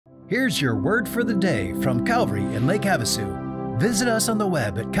Here's your word for the day from Calvary in Lake Havasu. Visit us on the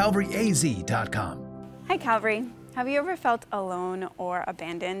web at calvaryaz.com. Hi Calvary. Have you ever felt alone or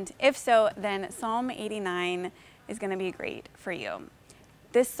abandoned? If so, then Psalm 89 is going to be great for you.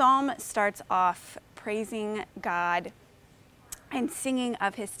 This psalm starts off praising God and singing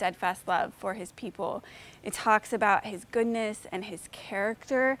of his steadfast love for his people. It talks about his goodness and his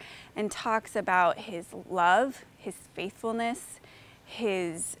character, and talks about his love, his faithfulness,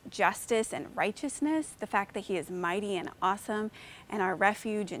 his justice and righteousness, the fact that he is mighty and awesome and our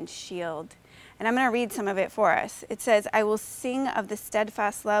refuge and shield. And I'm going to read some of it for us. It says, I will sing of the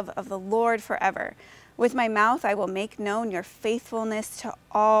steadfast love of the Lord forever. With my mouth I will make known your faithfulness to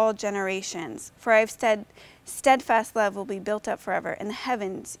all generations. For I have said, steadfast love will be built up forever. In the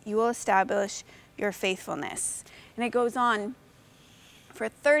heavens you will establish your faithfulness. And it goes on for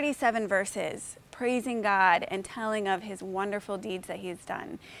 37 verses, praising God and telling of his wonderful deeds that he has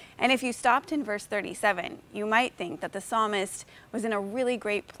done. And if you stopped in verse 37, you might think that the psalmist was in a really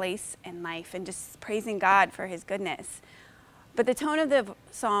great place in life and just praising God for his goodness. But the tone of the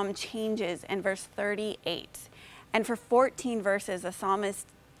psalm changes in verse 38. And for 14 verses, the psalmist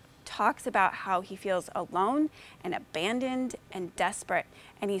talks about how he feels alone and abandoned and desperate,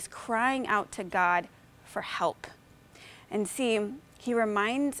 and he's crying out to God for help. And see, he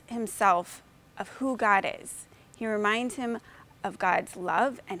reminds himself of who God is. He reminds him of God's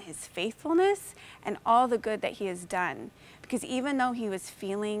love and his faithfulness and all the good that he has done. Because even though he was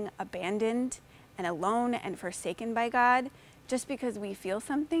feeling abandoned and alone and forsaken by God, just because we feel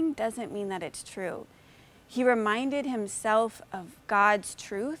something doesn't mean that it's true. He reminded himself of God's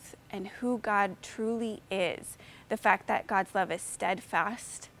truth and who God truly is. The fact that God's love is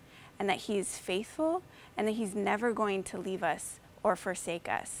steadfast and that he is faithful and that he's never going to leave us or forsake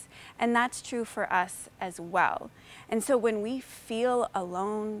us. And that's true for us as well. And so when we feel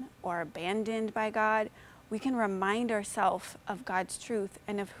alone or abandoned by God, we can remind ourselves of God's truth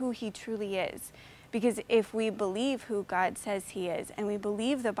and of who he truly is. Because if we believe who God says he is and we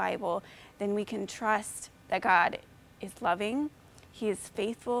believe the Bible, then we can trust that God is loving, he is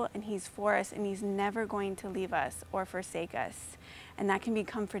faithful, and he's for us, and he's never going to leave us or forsake us. And that can be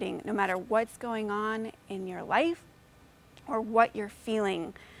comforting no matter what's going on in your life or what you're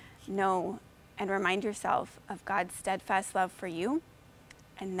feeling. Know and remind yourself of God's steadfast love for you,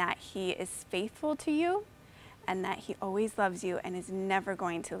 and that he is faithful to you, and that he always loves you and is never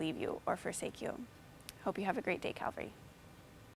going to leave you or forsake you. Hope you have a great day, Calvary.